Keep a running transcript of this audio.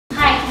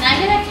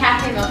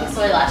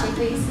soy latte,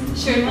 please?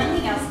 Sure, you want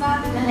anything else,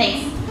 Bob? No,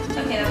 thanks.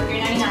 Okay, that'll be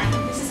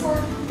 $3.99. This is for?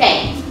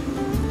 Thanks.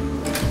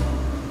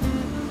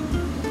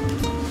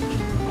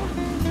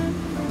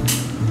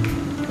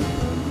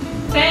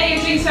 Hey,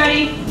 your drink's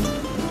ready.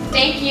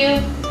 Thank you.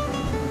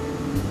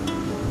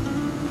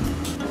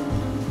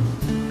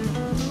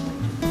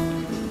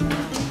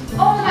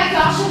 Oh my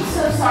gosh, I'm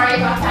so sorry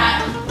about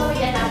that. Let me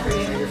get that for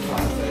you. You're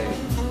fine, Faye.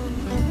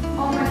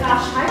 Oh my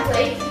gosh, hi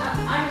Blake.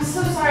 I'm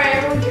so sorry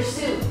I ruined your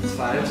suit. It's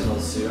fine. It was an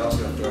old suit. I was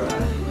gonna throw it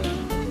at you.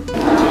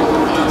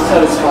 He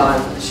said it's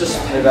fine. It's just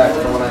payback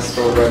for when I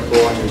spilled Red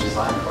Bull on your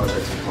design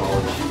projects in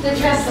college. The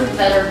dress looked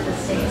better if the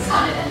stain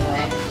on it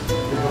anyway.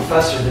 The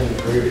professor didn't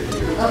agree with you.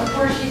 Of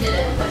course she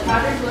didn't. The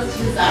project was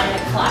to design a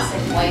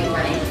classic white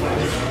running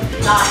shorts,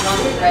 not one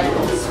with Red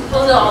Bulls.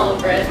 Pulled it all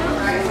over it. I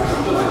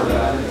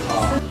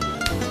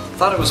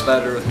thought it was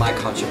better with my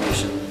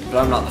contribution, but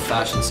I'm not the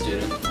fashion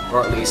student,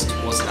 or at least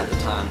wasn't at the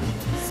time.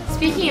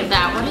 Speaking of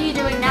that, what are you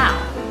doing now?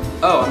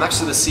 Oh, I'm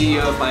actually the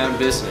CEO of my own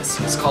business.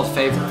 It's called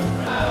Favor.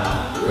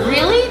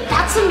 Really?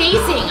 That's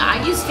amazing.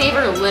 I use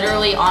Favor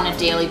literally on a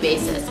daily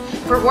basis.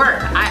 For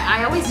work,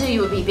 I always knew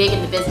you would be big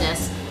in the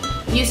business.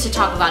 You used to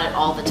talk about it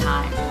all the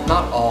time.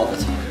 Not all the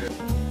time.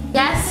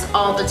 Yes,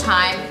 all the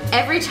time.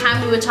 Every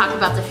time we would talk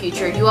about the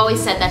future, you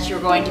always said that you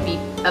were going to be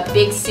a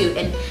big suit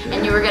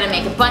and you were going to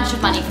make a bunch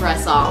of money for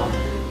us all.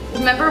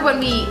 Remember when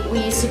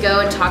we used to go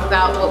and talk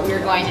about what we were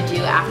going to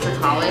do after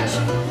college?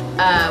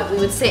 We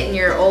would sit in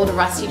your old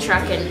rusty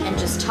truck and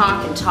just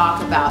talk and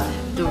talk about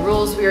the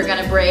rules we were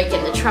going to break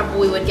and the trouble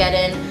we would get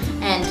in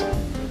and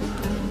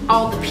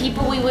all the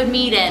people we would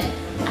meet and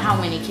how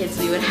many kids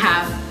we would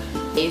have.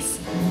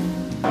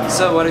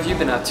 So what have you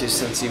been up to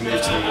since you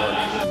moved to New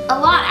York? A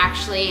lot,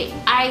 actually.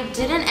 I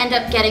didn't end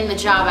up getting the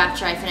job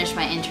after I finished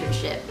my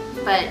internship.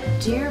 But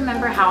do you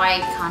remember how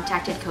I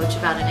contacted Coach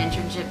about an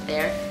internship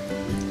there?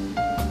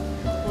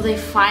 Well, they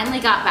finally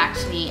got back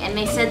to me and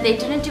they said they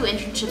didn't do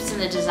internships in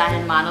the design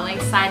and modeling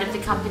side of the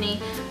company,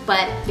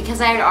 but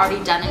because I had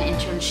already done an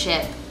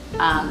internship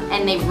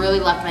and they really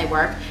loved my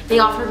work, they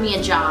offered me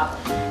a job.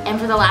 And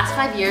for the last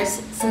 5 years,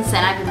 since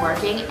then I've been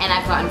working and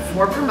I've gotten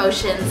 4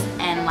 promotions,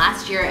 and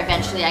last year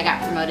eventually I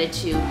got promoted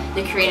to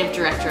the creative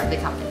director of the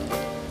company.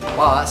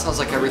 Wow, that sounds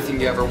like everything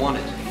you ever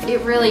wanted.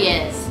 It really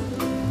is.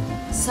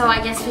 So I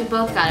guess we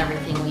both got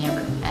everything we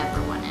ever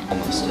wanted.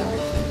 Almost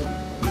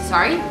everything.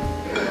 Sorry?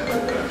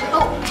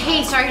 Oh,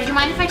 hey, sorry, do you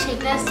mind if I take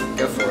this?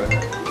 Go for it.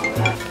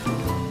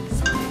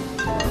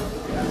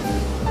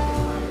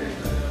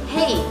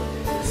 Hey,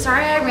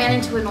 sorry I ran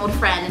into an old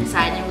friend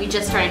inside and we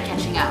just started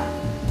catching up.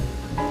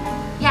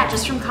 Yeah,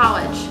 just from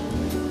college.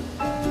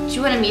 Do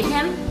you want to meet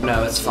him?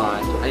 No, it's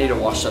fine. I need to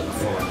wash up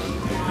before I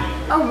leave.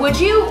 Oh, would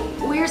you?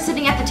 We were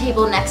sitting at the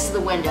table next to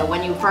the window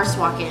when you first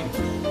walk in.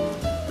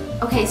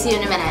 Okay, see you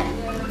in a minute.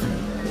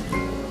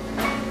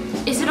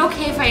 Is it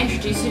okay if I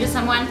introduce you to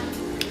someone?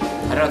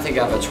 I don't think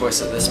I have a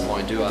choice at this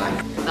point, do I?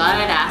 Thought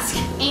I'd ask.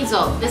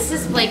 Angel, this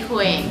is Blake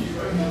Hoying.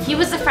 He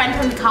was the friend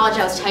from the college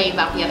I was telling you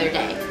about the other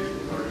day.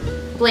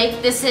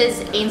 Blake, this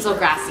is Angel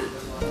Grassi.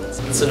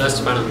 It's so nice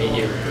to finally meet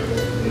you.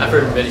 I've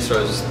heard many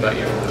stories about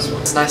you from this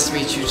one. It's nice to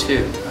meet you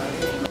too.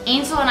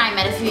 Angel and I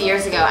met a few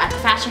years ago at the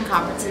fashion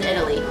conference in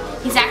Italy.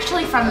 He's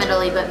actually from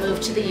Italy but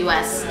moved to the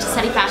US to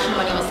study fashion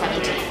when he was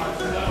 17.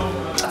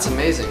 That's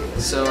amazing.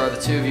 So are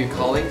the two of you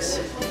colleagues?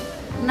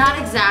 Not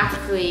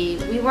exactly.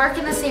 We work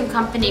in the same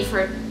company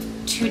for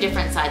 2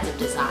 different sides of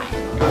design.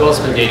 We've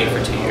also been dating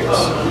for 2 years.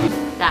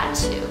 That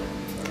too.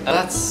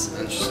 That's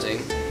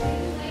interesting.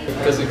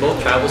 Because we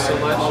both travel so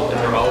much and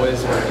we're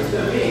always working,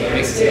 it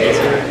makes it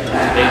easier to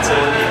date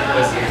someone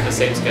with the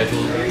same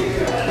schedule,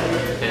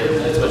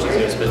 and it's much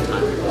easier to spend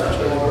time with each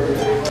other.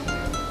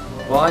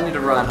 Well, I need to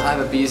run. I have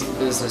a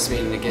business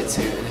meeting to get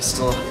to, and I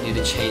still need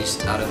to change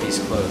out of these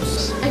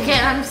clothes.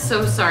 Again, I'm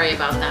so sorry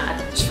about that.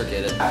 Just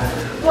forget it.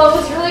 Well,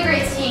 it was really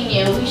great seeing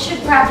you. We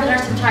should grab dinner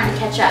sometime to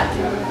catch up.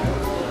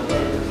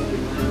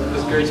 It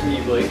was great to meet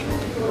you, Blake.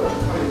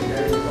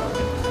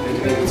 Good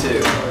to meet you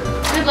too.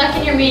 Good luck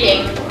in your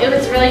meeting. It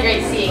was really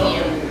great seeing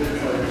you.